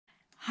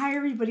Hi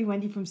everybody,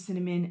 Wendy from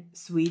Cinnamon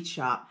Sweet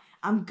Shop.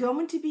 I'm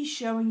going to be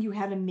showing you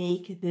how to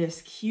make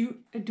this cute,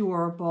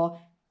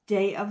 adorable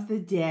Day of the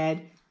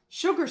Dead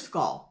sugar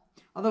skull.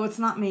 Although it's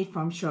not made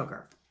from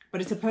sugar, but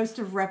it's supposed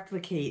to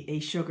replicate a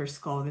sugar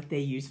skull that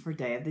they use for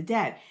Day of the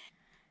Dead.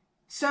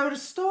 So to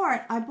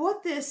start, I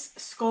bought this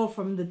skull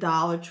from the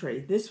Dollar Tree.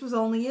 This was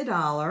only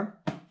 $1,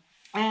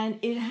 and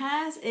it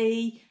has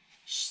a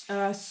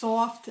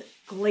soft,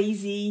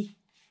 glazy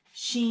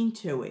sheen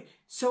to it.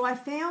 So I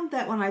found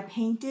that when I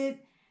paint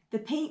it, the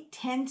paint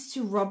tends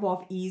to rub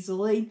off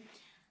easily.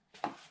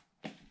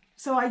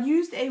 So I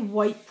used a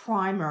white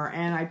primer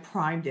and I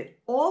primed it.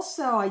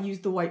 Also, I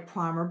used the white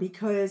primer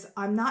because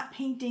I'm not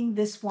painting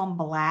this one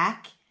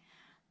black.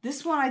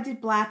 This one I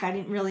did black. I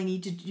didn't really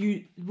need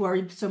to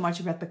worry so much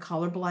about the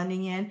color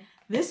blending in.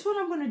 This one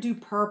I'm going to do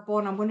purple,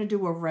 and I'm going to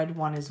do a red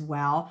one as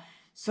well.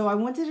 So I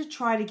wanted to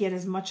try to get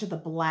as much of the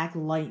black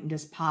lightened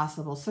as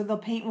possible so the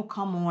paint will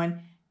come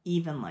on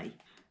evenly.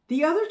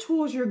 The other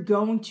tools you're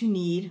going to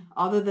need,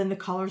 other than the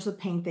colors of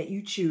paint that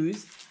you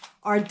choose,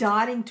 are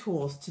dotting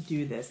tools to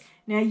do this.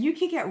 Now you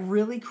can get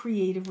really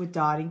creative with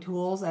dotting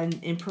tools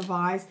and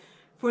improvise.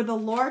 For the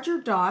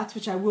larger dots,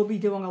 which I will be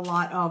doing a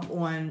lot of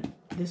on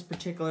this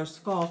particular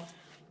skull,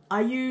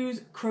 I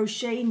use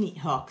crochet knit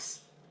hooks.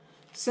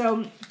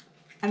 So,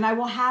 and I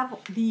will have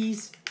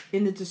these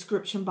in the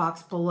description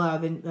box below,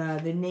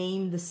 the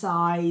name, the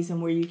size,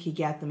 and where you can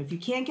get them. If you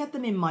can't get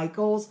them in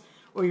Michael's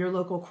or your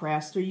local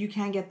craft store, you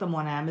can get them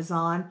on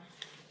Amazon.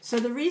 So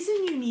the reason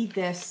you need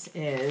this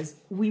is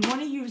we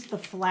want to use the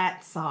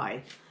flat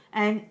side.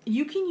 And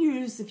you can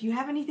use, if you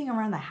have anything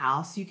around the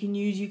house,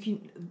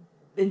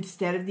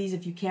 instead of these,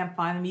 if you can't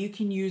find them, you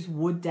can use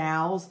wood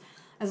dowels.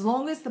 As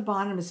long as the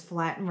bottom is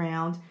flat and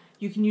round,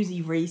 you can use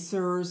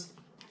erasers.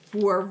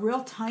 For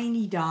real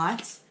tiny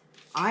dots,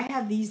 I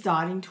have these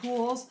dotting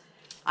tools.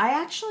 I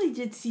actually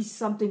did see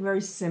something very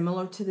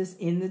similar to this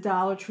in the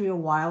Dollar Tree a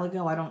while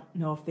ago. I don't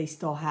know if they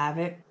still have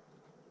it.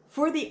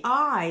 For the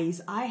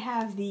eyes, I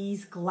have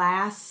these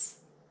glass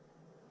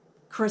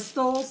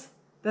crystals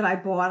that I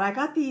bought. I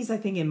got these, I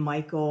think, in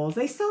Michael's.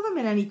 They sell them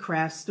in any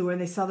craft store, and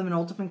they sell them in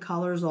all different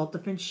colors, all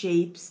different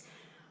shapes.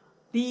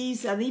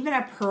 These, they even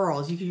have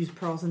pearls. You can use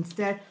pearls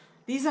instead.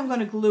 These I'm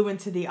going to glue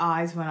into the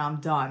eyes when I'm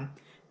done.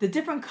 The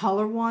different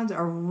color ones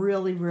are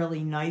really,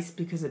 really nice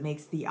because it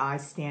makes the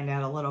eyes stand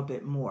out a little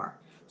bit more.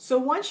 So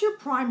once your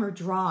primer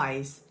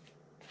dries,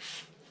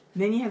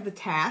 then you have the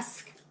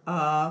task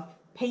of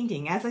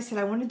painting. As I said,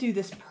 I want to do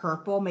this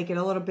purple, make it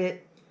a little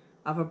bit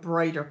of a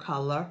brighter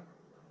color.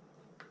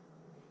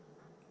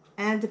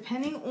 And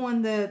depending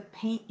on the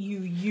paint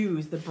you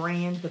use, the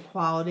brand, the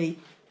quality,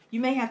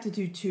 you may have to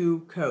do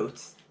 2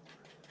 coats.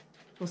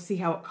 We'll see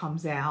how it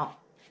comes out.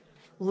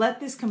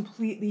 Let this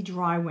completely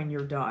dry when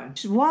you're done.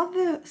 While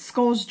the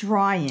skull's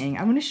drying,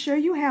 I'm going to show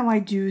you how I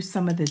do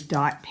some of the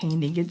dot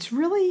painting.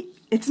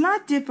 It's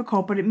not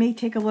difficult, but it may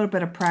take a little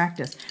bit of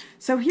practice.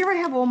 So here I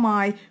have all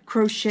my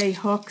crochet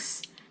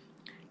hooks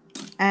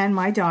and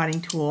my dotting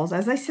tools.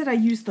 As I said, I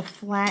use the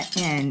flat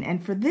end.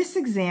 And for this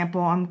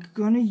example, I'm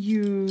going to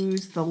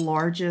use the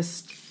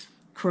largest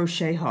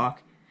crochet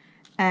hook.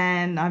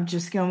 And I'm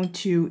just going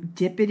to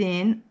dip it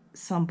in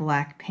some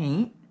black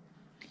paint.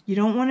 You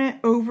don't want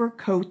to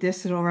overcoat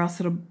this or else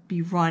it'll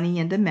be runny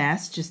and a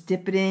mess. Just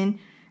dip it in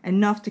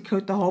enough to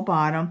coat the whole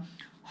bottom.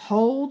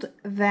 Hold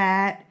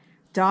that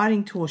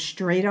dotting tool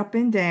straight up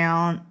and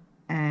down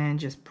and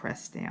just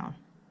press down.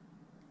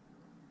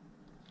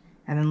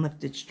 And then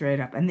lift it straight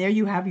up. And there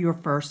you have your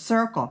first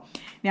circle.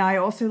 Now I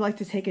also like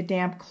to take a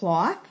damp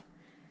cloth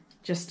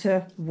just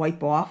to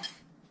wipe off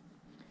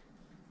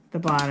the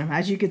bottom.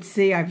 As you can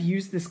see, I've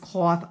used this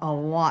cloth a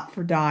lot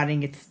for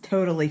dotting. It's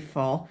totally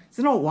full. It's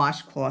an old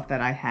washcloth that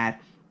I had.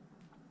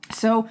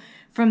 So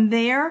from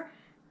there,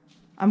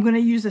 I'm going to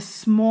use a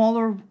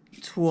smaller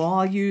tool.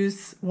 I'll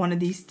use one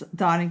of these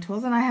dotting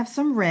tools, and I have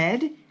some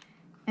red,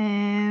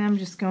 and I'm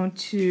just going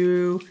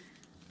to,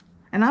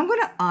 and I'm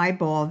going to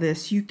eyeball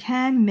this. You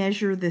can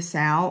measure this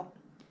out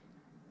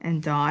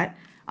and dot.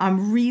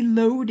 I'm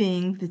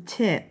reloading the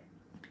tip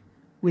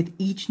with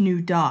each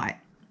new dot.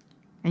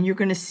 And you're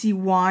going to see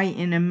why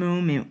in a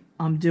moment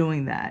I'm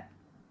doing that.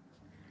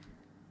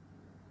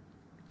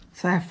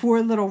 So I have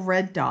 4 little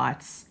red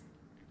dots.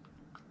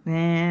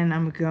 Then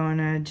I'm going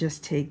to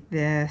just take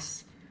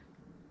this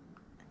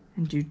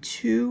and do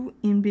 2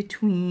 in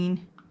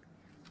between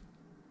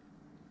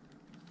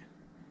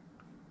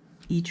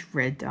each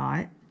red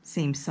dot,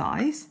 same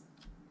size.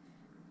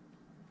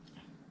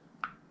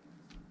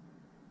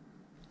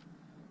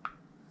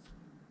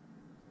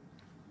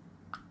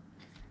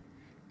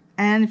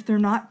 And if they're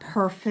not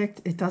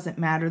perfect, it doesn't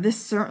matter.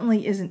 This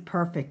certainly isn't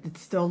perfect. It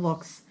still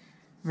looks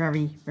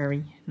very,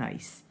 very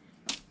nice.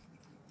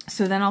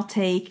 So then I'll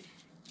take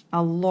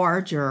a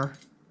larger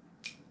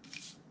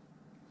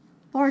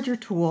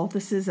tool.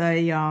 This is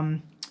a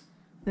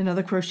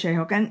another crochet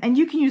hook. And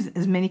you can use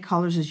as many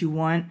colors as you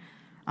want.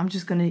 I'm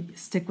just going to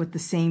stick with the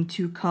same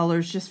 2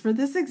 colors just for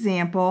this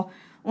example.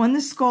 On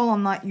the skull,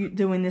 I'm not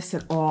doing this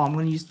at all. I'm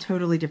going to use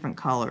totally different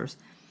colors.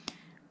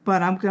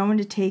 But I'm going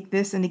to take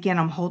this, and again,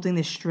 I'm holding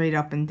this straight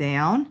up and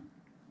down,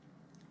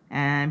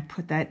 and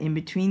put that in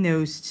between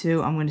those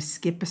two. I'm going to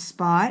skip a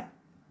spot.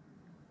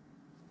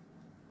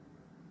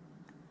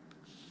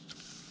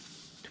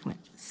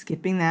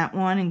 Skipping that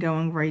one and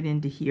going right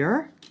into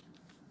here.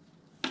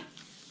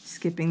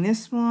 Skipping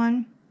this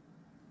one,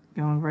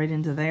 going right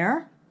into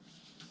there.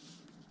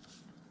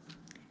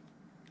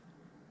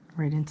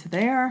 Right into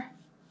there.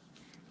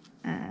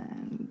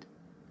 And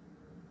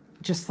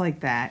just like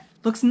that.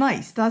 Looks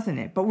nice, doesn't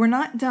it? But we're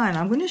not done.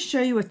 I'm going to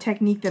show you a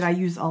technique that I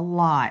use a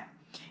lot.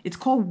 It's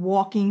called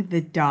walking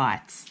the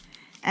dots.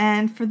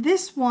 And for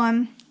this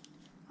one,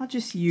 I'll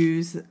just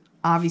use,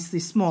 obviously,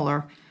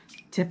 smaller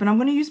tip. And I'm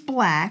going to use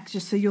black,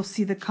 just so you'll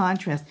see the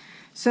contrast.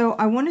 So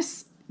I want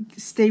to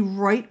stay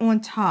right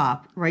on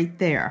top, right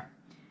there.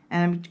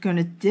 And I'm going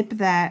to dip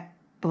that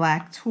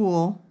black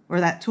tool, or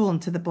that tool,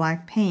 into the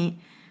black paint.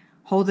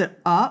 Hold it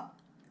up.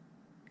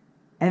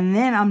 And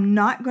then I'm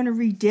not going to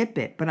re-dip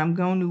it, but I'm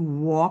going to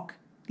walk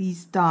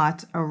these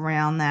dots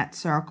around that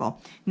circle.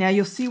 Now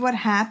you'll see what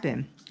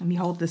happened. Let me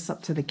hold this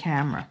up to the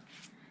camera.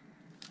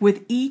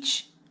 With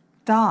each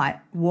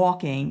dot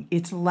walking,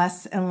 it's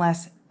less and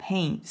less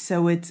paint.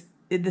 So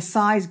the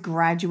size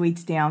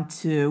graduates down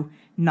to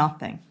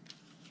nothing.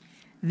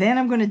 Then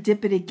I'm going to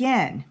dip it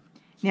again.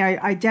 Now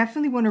I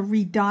definitely want to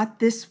redot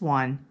this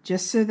one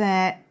just so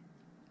that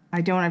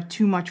I don't have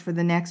too much for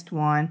the next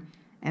one.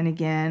 And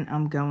again,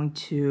 I'm going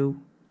to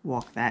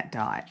walk that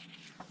dot.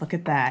 Look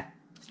at that.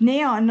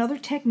 Now another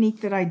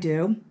technique that I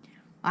do,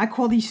 I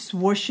call these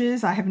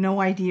swooshes. I have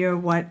no idea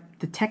what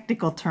the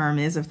technical term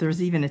is, if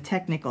there's even a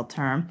technical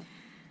term.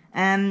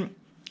 And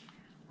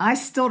I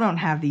still don't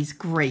have these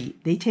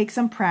great. They take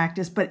some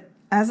practice, but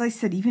as I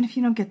said, even if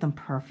you don't get them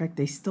perfect,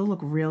 they still look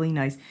really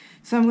nice.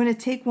 So I'm going to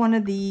take one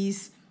of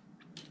these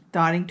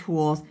dotting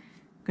tools. I'm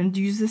going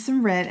to use this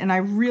in red, and I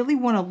really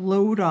want to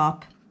load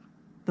up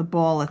the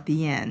ball at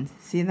the end.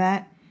 See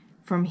that?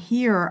 From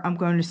here, I'm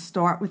going to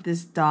start with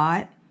this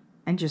dot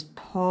and just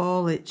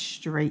pull it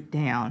straight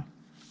down.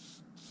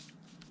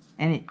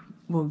 And it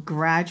will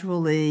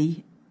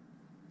gradually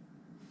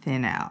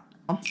thin out.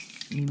 Let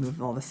me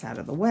move all this out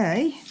of the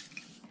way.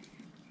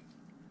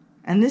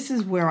 And this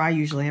is where I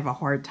usually have a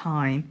hard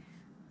time.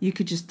 You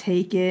could just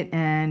take it,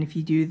 and if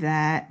you do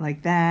that,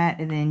 like that,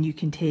 and then you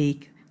can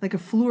take like a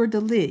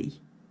fleur-de-lis.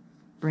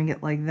 Bring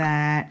it like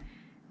that,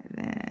 and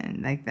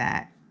then like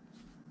that.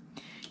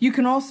 You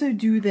can also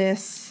do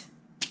this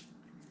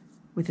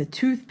with a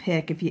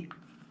toothpick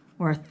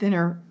or a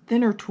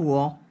thinner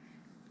tool,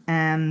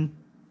 and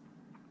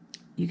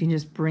you can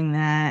just bring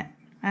that.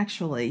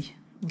 Actually,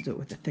 we'll do it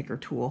with a thicker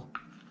tool.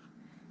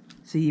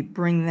 So you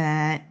bring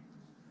that,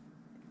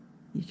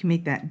 you can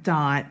make that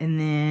dot, and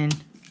then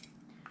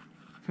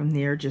from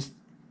there just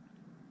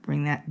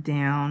bring that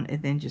down,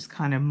 and then just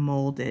kind of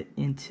mold it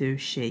into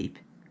shape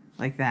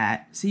like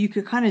that. So you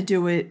could kind of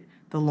do it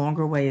the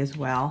longer way as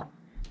well.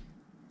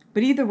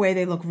 But either way,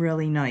 they look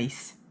really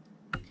nice.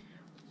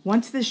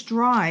 Once this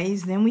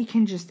dries, then we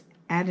can just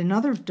add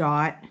another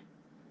dot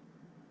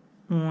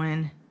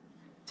on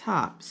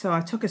top. So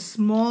I took a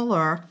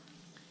smaller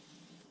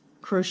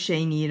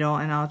crochet needle,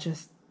 and I'll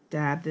just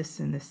dab this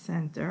in the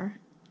center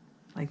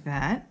like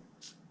that.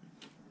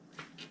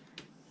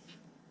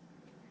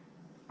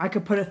 I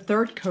could put a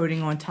third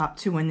coating on top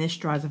too when this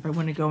dries if I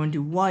want to go and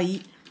do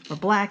white or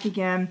black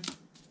again.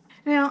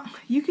 Now,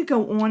 you could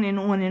go on and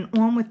on and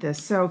on with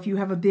this. So if you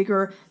have a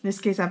bigger, in this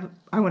case,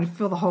 I want to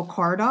fill the whole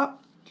card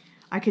up,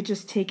 I could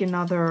just take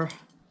another,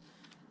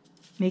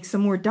 make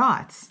some more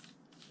dots.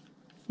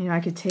 You know, I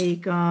could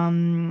take,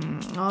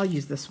 I'll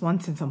use this one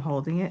since I'm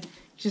holding it.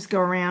 Just go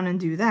around and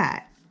do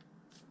that.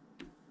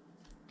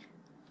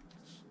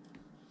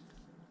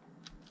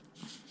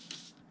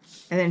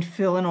 And then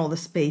fill in all the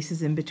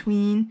spaces in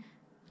between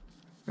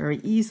very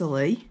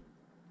easily.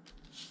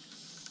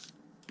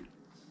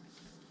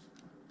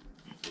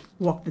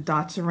 Walk the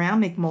dots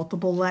around, make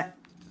multiple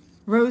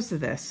rows of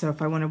this. So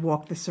if I want to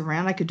walk this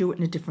around, I could do it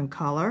in a different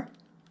color.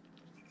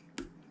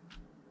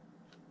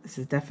 This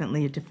is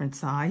definitely a different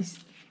size.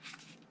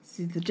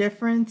 See the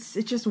difference?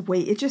 It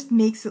just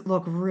makes it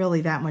look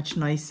really that much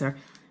nicer.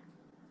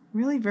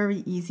 Really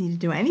very easy to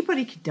do.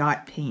 Anybody could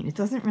dot paint. It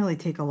doesn't really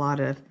take a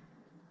lot of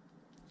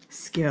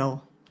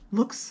skill.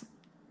 Looks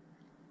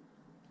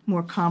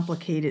more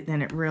complicated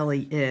than it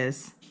really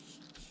is.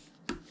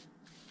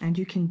 And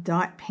you can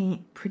dot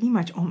paint pretty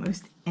much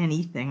almost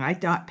anything. I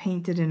dot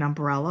painted an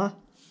umbrella,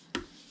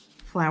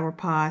 flower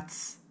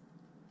pots,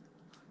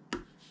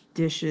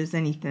 dishes,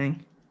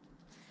 anything.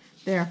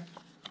 There.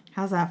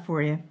 How's that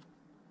for you?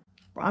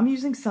 I'm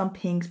using some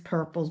pinks,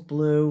 purples,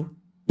 blue,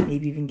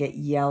 maybe even get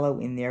yellow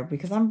in there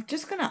because I'm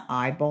just going to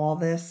eyeball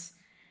this.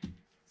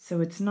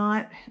 So it's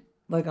not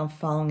like I'm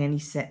following any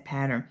set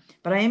pattern.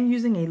 But I am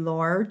using a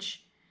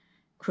large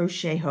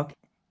crochet hook.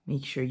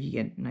 Make sure you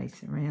get it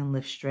nice and round,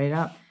 lift straight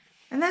up.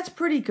 And that's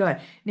pretty good.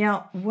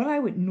 Now, what I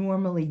would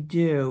normally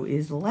do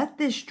is let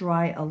this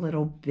dry a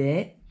little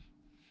bit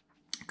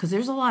because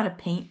there's a lot of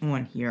paint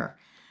on here.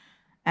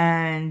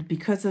 And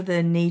because of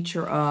the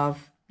nature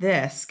of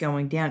this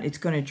going down, it's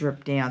going to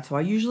drip down. So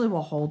I usually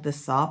will hold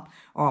this up,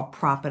 or I'll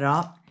prop it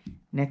up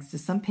next to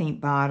some paint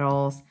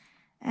bottles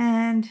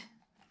and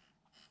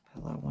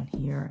put a little one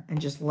here and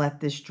just let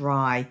this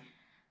dry.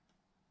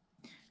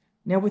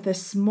 Now with a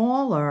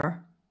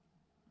smaller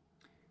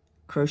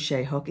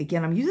crochet hook,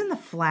 again, I'm using the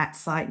flat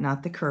side,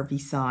 not the curvy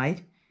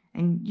side,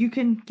 and you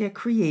can get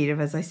creative.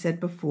 As I said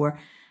before,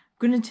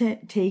 I'm going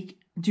to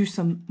do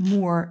some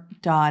more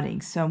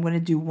dotting. So I'm going to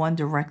do one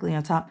directly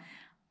on top.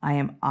 I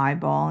am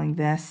eyeballing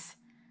this.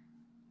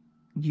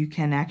 You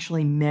can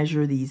actually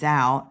measure these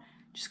out.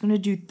 Just going to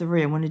do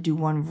 3. I want to do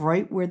one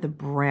right where the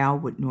brow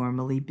would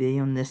normally be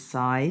on this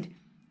side,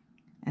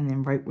 and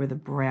then right where the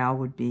brow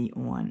would be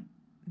on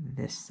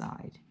this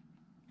side.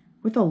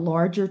 With a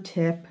larger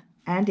tip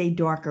and a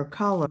darker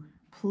color,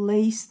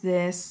 place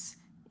this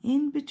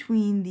in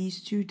between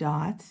these 2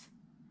 dots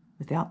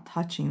without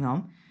touching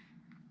them.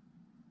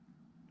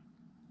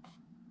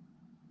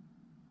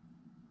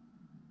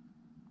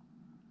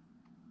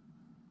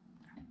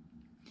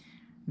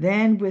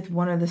 Then with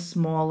one of the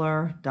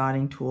smaller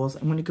dotting tools,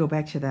 I'm going to go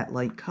back to that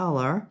light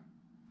color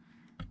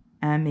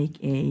and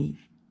make a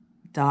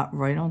dot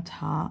right on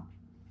top.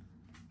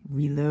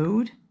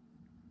 Reload.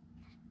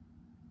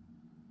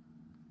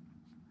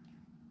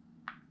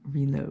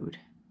 Reload.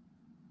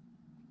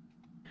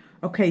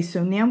 Okay,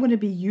 so now I'm going to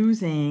be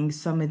using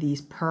some of these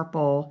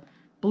purple,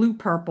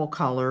 blue-purple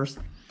colors.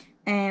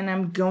 And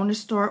I'm going to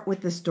start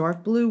with this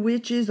dark blue,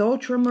 which is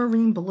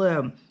ultramarine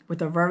blue,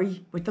 with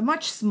a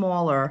much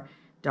smaller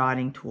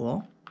dotting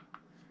tool.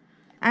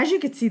 As you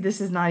can see,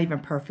 this is not even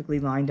perfectly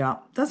lined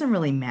up. Doesn't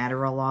really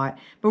matter a lot,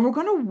 but we're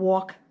going to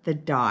walk the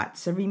dot.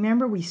 So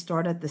remember, we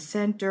start at the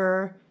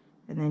center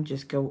and then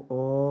just go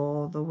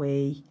all the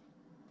way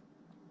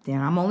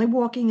down. I'm only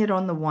walking it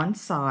on the one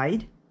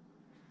side.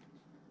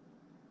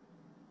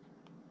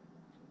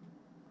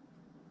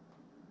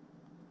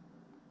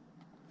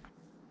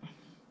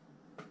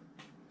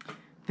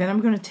 Then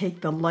I'm going to take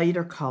the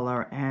lighter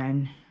color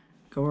and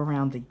go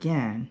around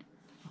again.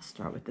 I'll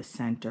start with the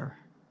center.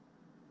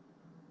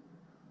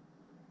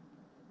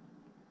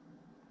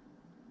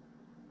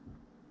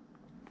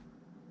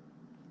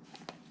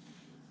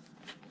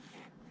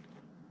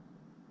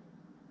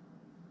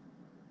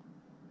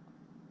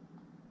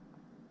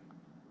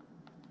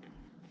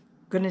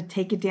 Going to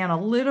take it down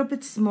a little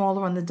bit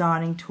smaller on the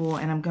dotting tool,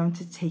 and I'm going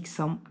to take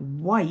some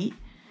white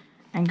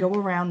and go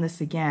around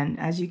this again.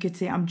 As you can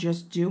see, I'm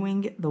just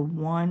doing the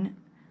one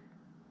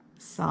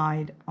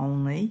side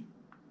only.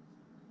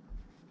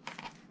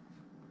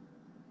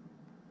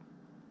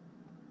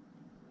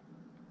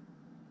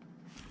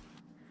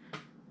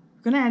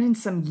 I'm going to add in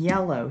some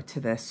yellow to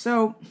this.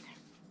 So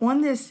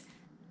on this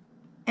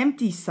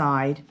empty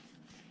side,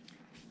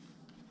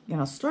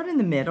 I'll start in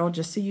the middle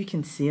just so you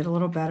can see it a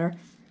little better.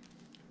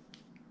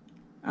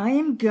 I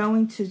am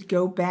going to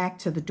go back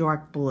to the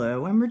dark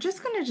blue, and we're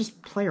just going to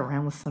play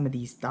around with some of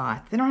these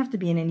dots. They don't have to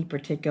be in any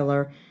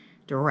particular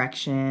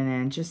direction,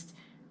 and just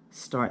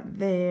start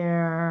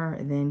there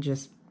and then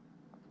just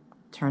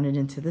turn it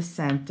into the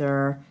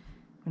center.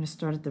 I'm going to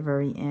start at the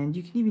very end.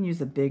 You can even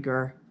use a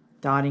bigger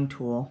dotting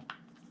tool.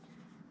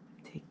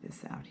 Take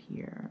this out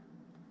here.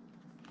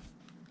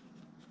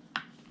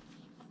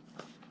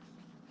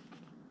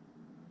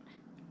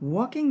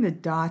 Walking the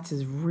dots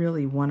is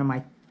really one of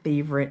my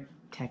favorite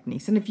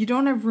techniques. And if you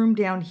don't have room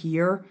down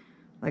here,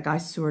 like I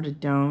sort of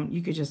don't,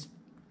 you could just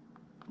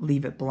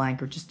leave it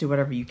blank or just do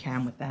whatever you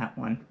can with that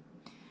one.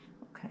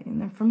 Okay, and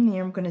then from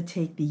there I'm going to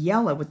take the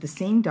yellow with the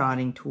same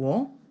dotting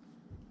tool.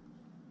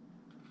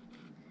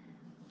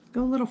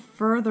 Go a little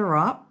further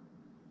up.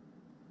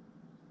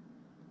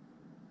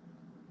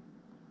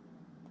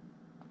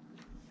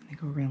 And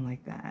go around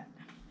like that.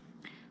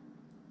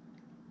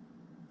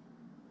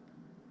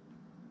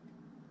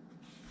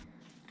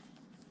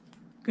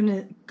 I'm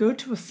going to go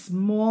to a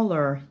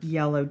smaller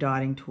yellow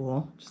dotting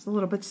tool, just a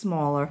little bit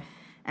smaller,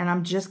 and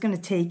I'm just going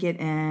to take it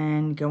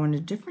and go in a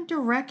different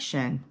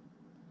direction.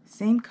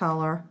 Same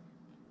color.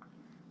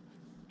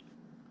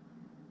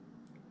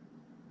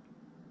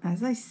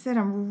 As I said,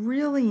 I'm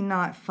really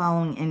not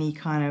following any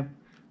kind of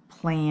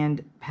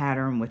planned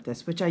pattern with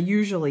this, which I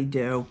usually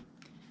do.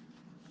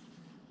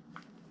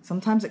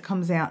 Sometimes it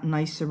comes out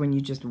nicer when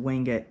you just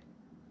wing it.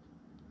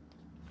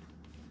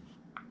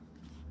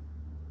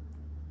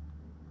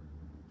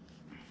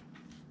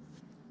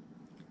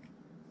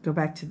 Go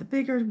back to the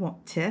bigger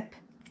tip,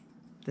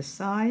 the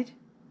side,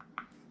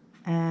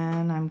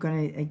 and I'm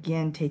going to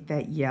again take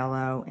that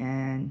yellow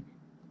and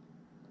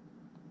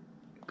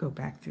go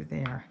back through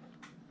there.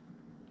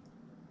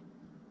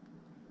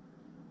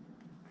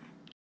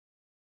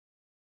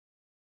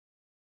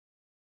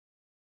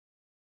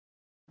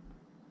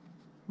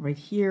 Right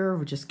here,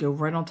 we'll just go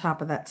right on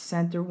top of that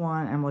center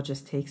one, and we'll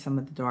just take some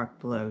of the dark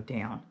blue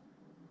down.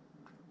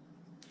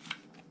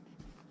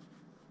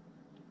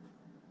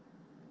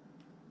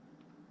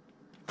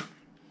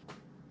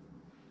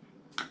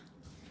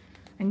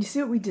 And you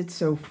see what we did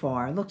so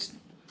far. It looks,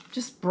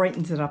 just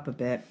brightens it up a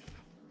bit.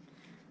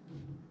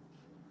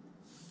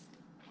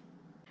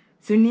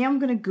 So now I'm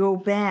going to go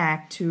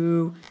back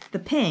to the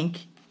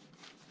pink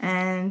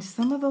and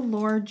some of the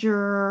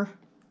larger,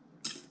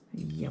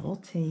 yeah, we'll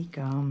take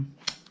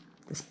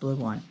this blue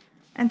one,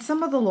 and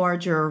some of the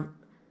larger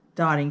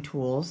dotting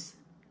tools.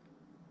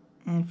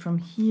 And from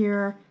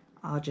here,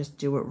 I'll just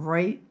do it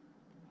right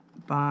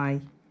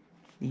by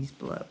these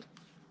blue.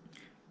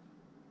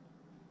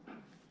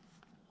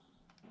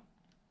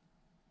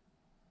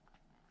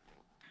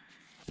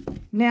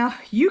 Now,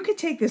 you could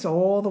take this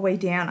all the way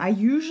down. I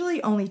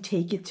usually only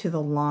take it to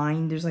the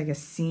line. There's like a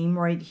seam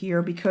right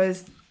here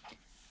because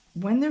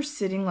when they're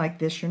sitting like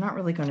this, you're not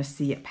really going to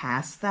see it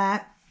past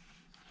that.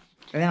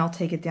 And then I'll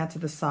take it down to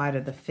the side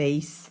of the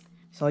face.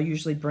 So I'll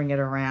usually bring it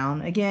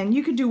around. Again,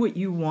 you can do what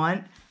you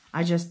want.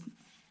 I just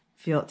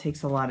feel it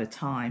takes a lot of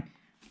time.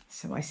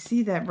 So I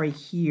see that right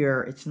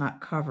here, it's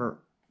not covered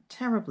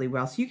terribly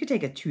well. So you could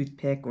take a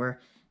toothpick or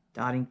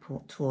dotting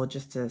tool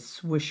just to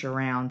swish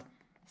around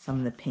some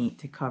of the paint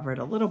to cover it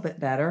a little bit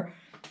better,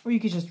 or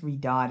you could just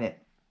redot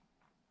it.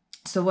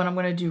 So what I'm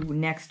going to do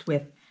next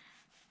with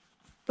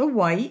the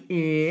white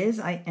is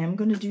I am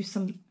going to do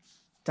some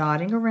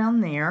dotting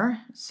around there.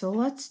 So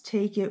let's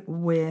take it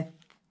with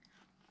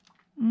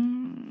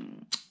the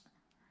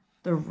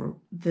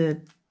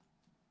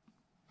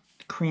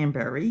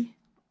Cranberry.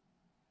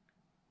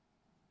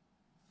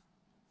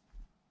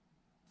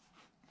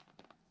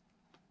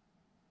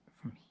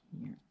 From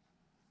here.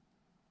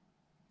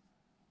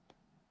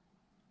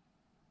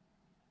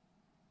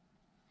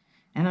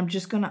 And I'm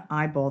just going to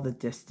eyeball the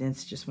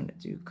distance. Just want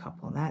to do a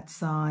couple on that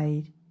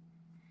side,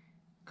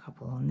 a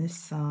couple on this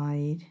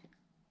side,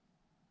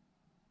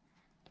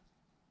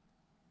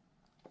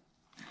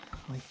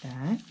 like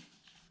that.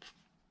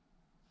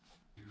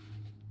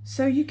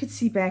 So you can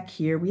see back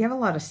here, we have a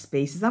lot of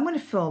spaces. I'm going to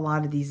fill a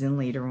lot of these in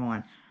later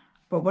on.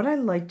 But what I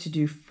like to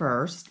do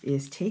first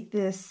is take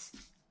this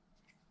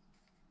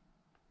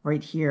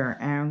right here,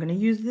 and I'm going to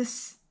use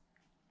this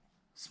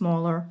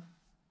smaller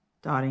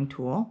dotting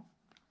tool.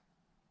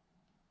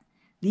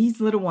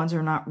 These little ones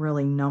are not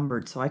really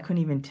numbered, so I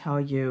couldn't even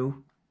tell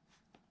you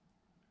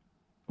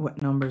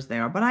what numbers they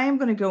are. But I am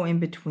going to go in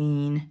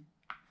between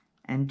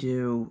and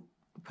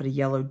put a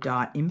yellow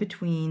dot in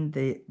between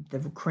the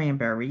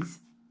cranberries.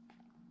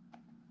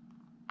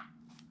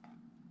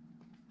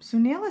 So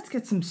now let's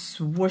get some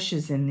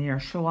swooshes in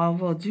there. So I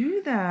will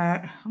do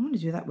that. I'm going to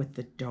do that with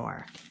the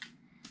dark.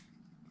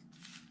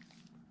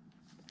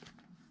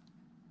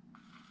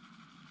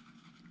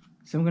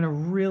 So I'm going to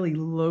really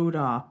load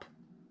up.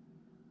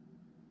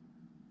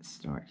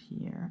 Start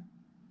here.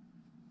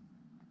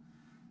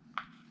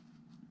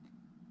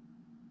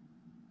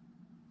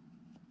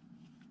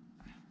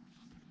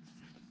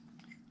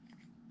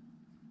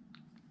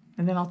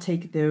 And then I'll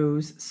take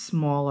those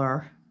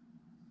smaller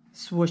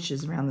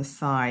swooshes around the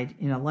side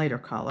in a lighter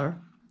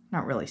color.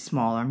 Not really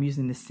smaller. I'm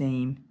using the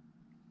same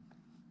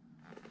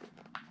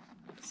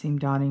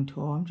dotting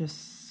tool. I'm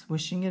just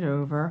swishing it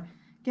over.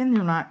 Again,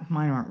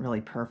 mine aren't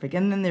really perfect.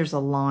 And then there's a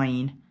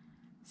line,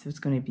 so it's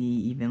going to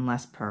be even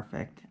less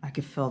perfect. I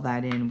could fill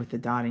that in with the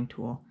dotting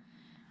tool.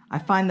 I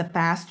find the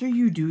faster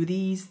you do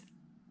these,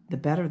 the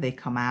better they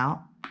come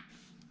out.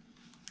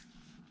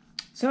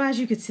 So as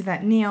you can see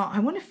that now, I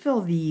want to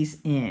fill these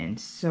in.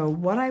 So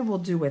what I will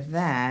do with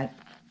that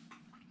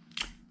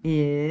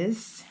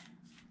is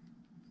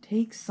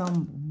take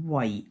some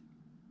white,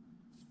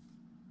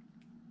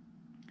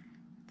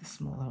 the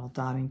small little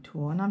dotting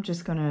tool, and I'm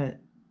just going to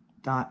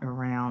dot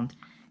around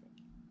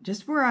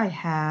just where I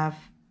have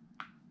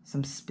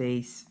some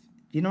space.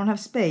 If you don't have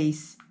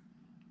space,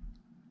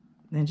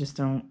 then just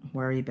don't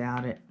worry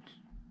about it.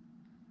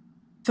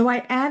 So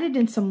I added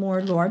in some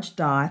more large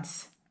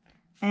dots,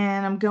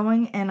 and I'm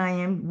going and I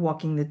am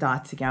walking the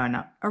dots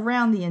again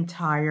around the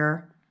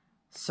entire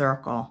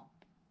circle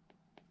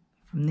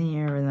from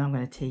there, and then I'm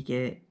going to take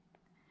it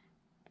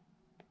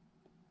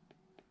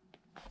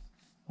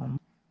one.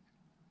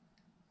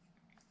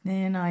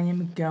 Then I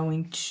am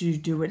going to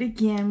do it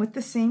again with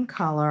the same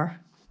color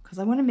because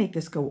I want to make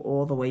this go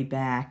all the way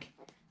back.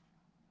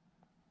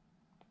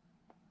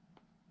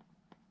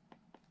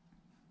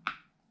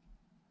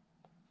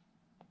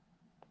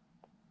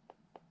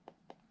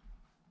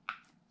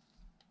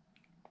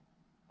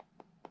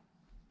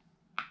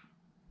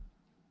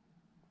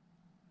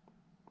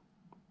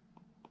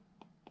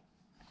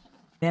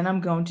 Then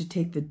I'm going to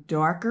take the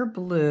darker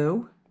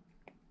blue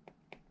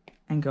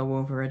and go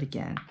over it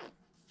again.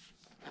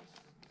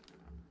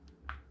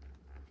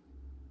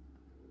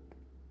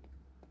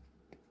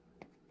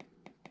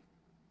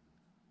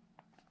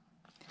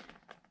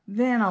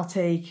 Then I'll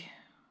take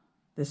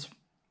this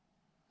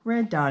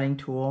red dotting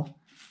tool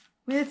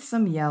with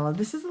some yellow.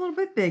 This is a little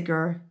bit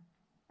bigger,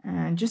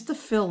 and just to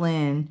fill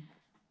in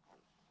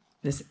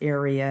this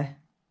area.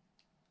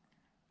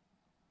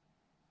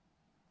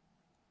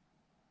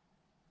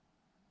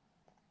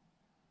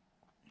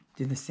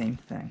 Do the same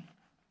thing,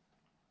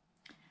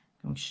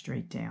 going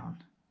straight down.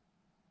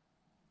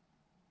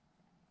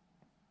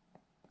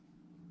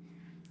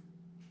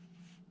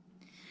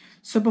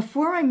 So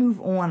before I move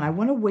on, I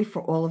want to wait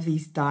for all of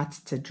these dots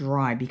to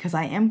dry because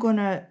I am going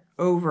to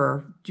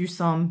do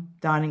some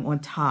dotting on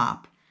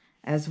top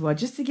as well,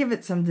 just to give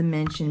it some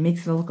dimension,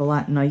 makes it look a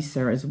lot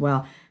nicer as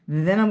well.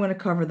 Then I'm going to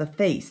cover the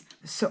face.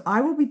 So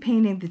I will be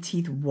painting the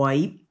teeth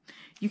white.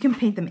 You can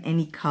paint them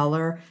any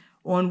color.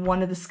 On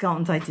one of the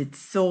skeletons I did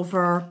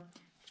silver.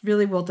 It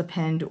really will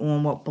depend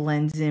on what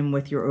blends in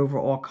with your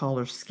overall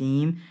color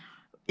scheme.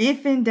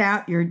 If in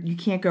doubt, you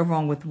can't go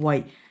wrong with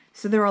white.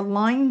 So there are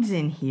lines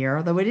in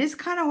here, though it is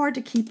kind of hard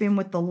to keep in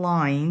with the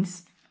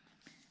lines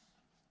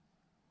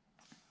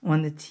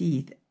on the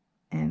teeth.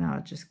 And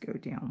I'll just go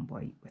down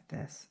white with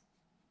this.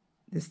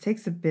 This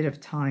takes a bit of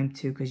time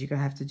too, because you're going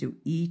to have to do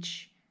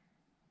each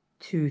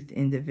tooth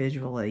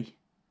individually.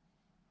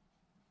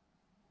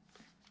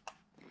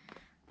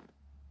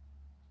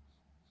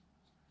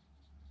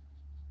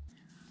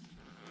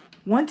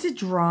 Once it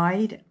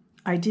dried,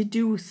 I did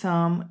do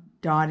some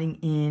dotting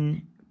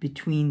in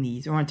between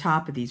these, or on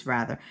top of these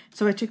rather.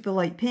 So I took the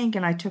light pink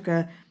and I took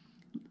a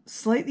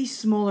slightly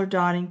smaller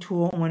dotting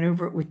tool and went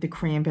over it with the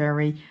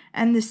cranberry,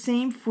 and the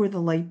same for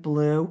the light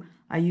blue.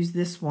 I used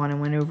this one and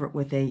went over it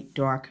with a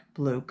dark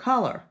blue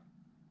color.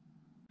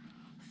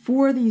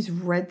 For these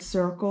red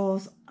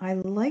circles, I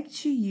like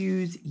to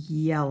use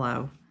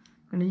yellow.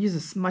 I'm going to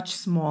use a much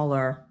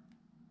smaller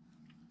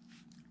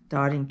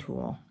dotting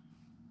tool.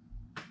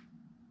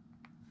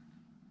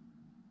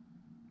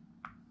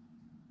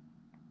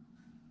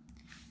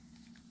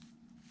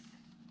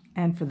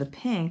 And for the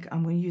pink,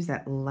 I'm going to use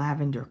that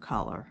lavender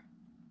color.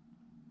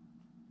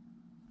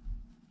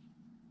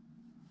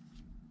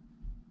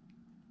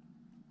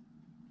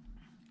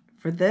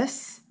 For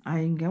this,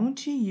 I'm going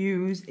to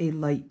use a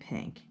light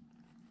pink.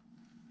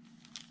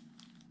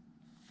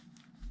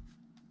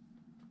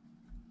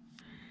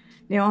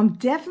 Now, I'm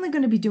definitely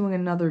going to be doing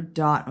another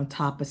dot on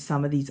top of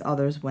some of these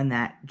others when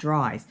that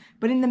dries.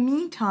 But in the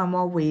meantime,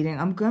 while waiting,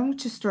 I'm going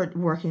to start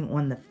working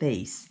on the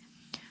face.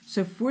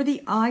 So for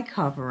the eye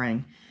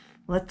covering,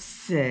 let's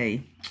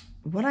see.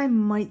 What I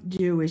might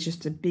do is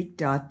just a big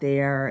dot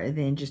there and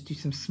then just do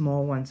some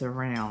small ones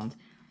around.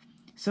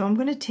 So I'm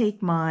going to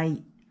take my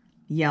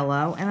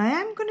yellow, and I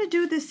am going to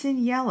do this in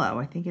yellow.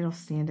 I think it'll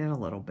stand out a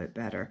little bit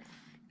better.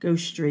 Go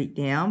straight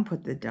down,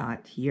 put the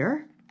dot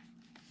here,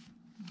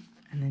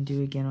 and then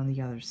do again on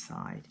the other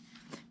side.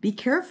 Be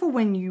careful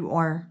when you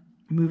are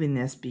moving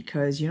this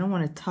because you don't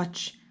want to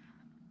touch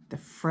the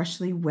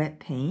freshly wet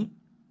paint.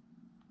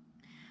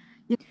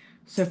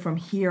 So from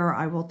here,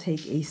 I will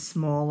take a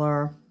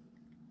smaller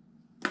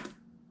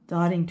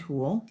dotting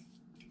tool.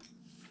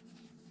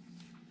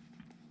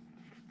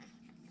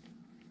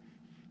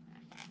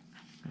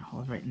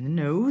 Hold right in the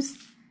nose,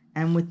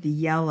 and with the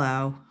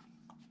yellow,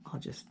 I'll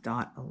just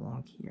dot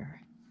along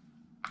here.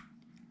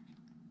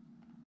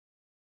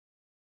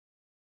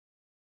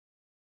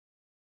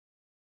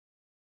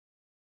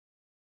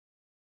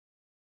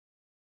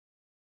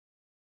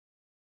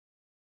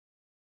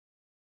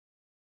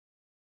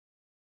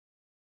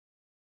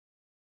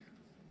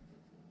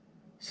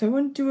 So I'm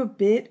going to do a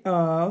bit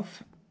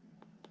of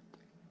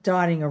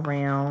dotting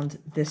around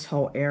this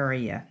whole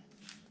area.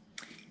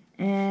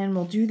 And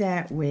we'll do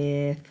that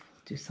with,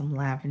 do some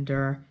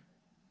lavender.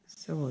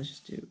 So we'll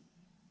just do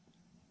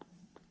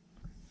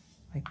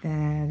like that,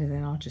 and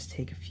then I'll just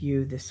take a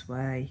few this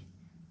way.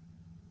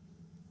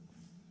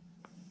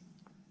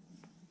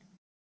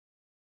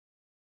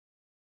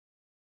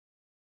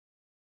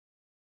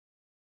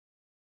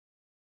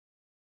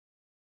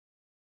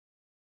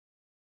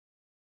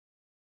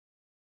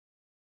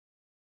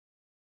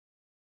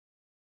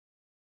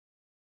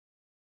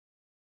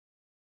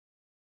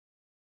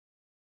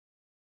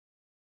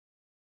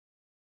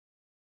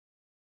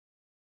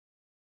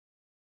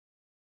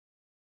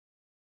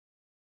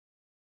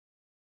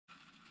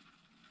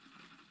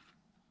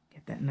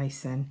 That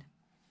nice and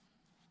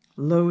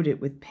load it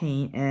with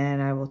paint,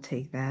 and I will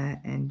take that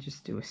and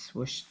just do a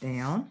swoosh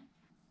down.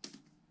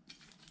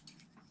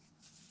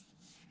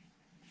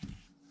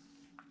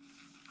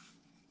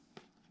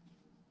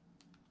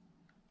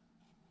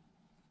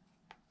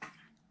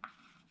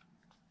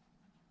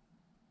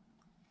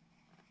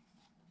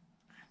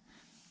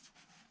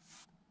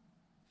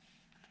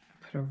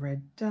 Put a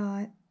red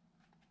dot.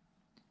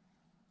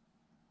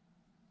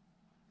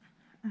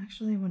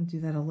 Actually, I want to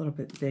do that a little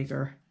bit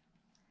bigger.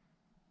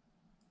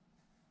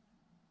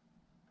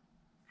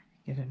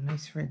 Get a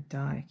nice red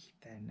dot,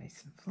 keep that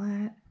nice and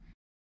flat.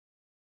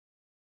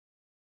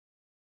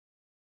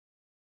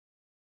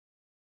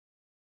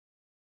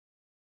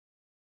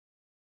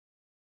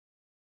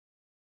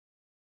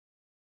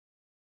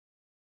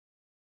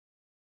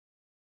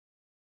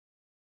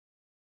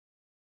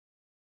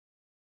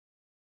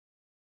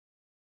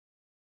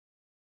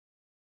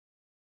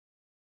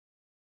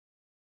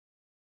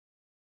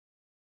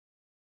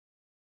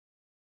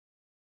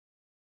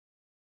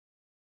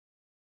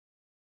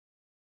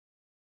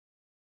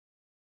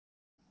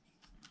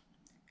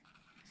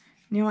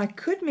 Now I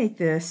could make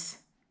this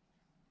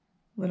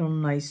a little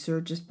nicer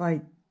just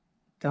by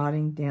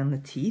dotting down the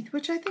teeth,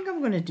 which I think I'm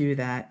going to do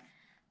that.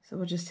 So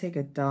we'll just take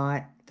a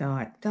dot,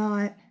 dot,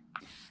 dot.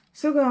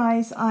 So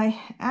guys, I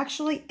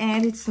actually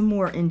added some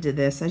more into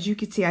this. As you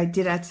can see, I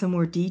did add some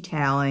more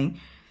detailing.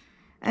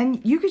 And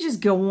you could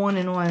just go on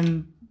and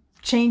on,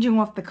 changing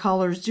off the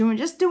colors,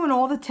 just doing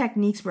all the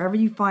techniques wherever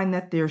you find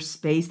that there's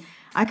space.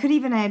 I could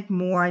even add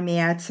more. I may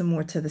add some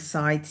more to the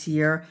sides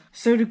here.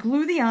 So to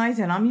glue the eyes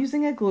in, I'm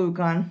using a glue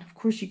gun. Of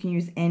course, you can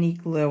use any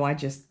glue. I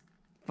just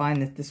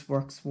find that this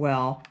works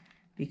well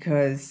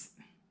because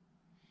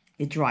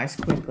it dries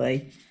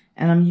quickly.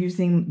 And I'm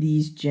using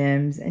these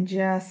gems and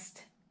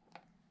just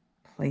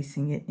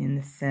placing it in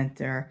the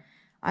center.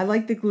 I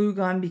like the glue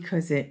gun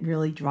because it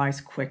really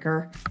dries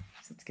quicker.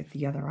 So let's get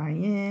the other eye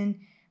in.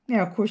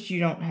 Now, of course, you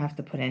don't have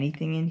to put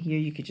anything in here.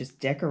 You could just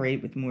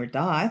decorate with more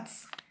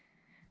dots.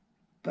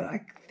 But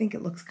I think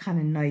it looks kind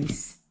of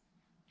nice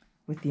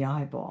with the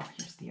eyeball.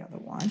 Here's the other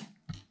one.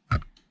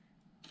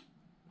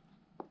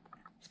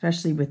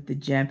 Especially with the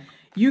gem.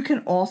 You can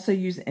also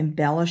use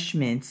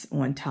embellishments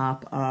on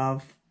top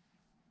of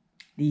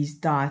these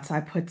dots.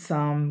 I put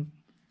some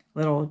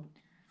little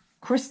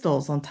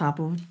crystals on top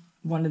of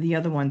one of the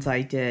other ones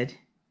I did.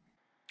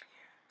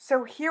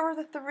 So here are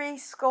the 3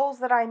 skulls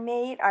that I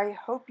made. I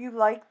hope you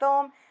like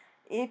them.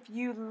 If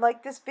you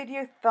like this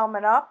video, thumb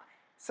it up.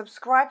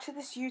 Subscribe to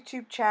this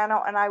YouTube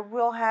channel, and I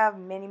will have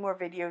many more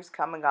videos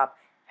coming up.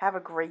 Have a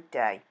great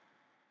day.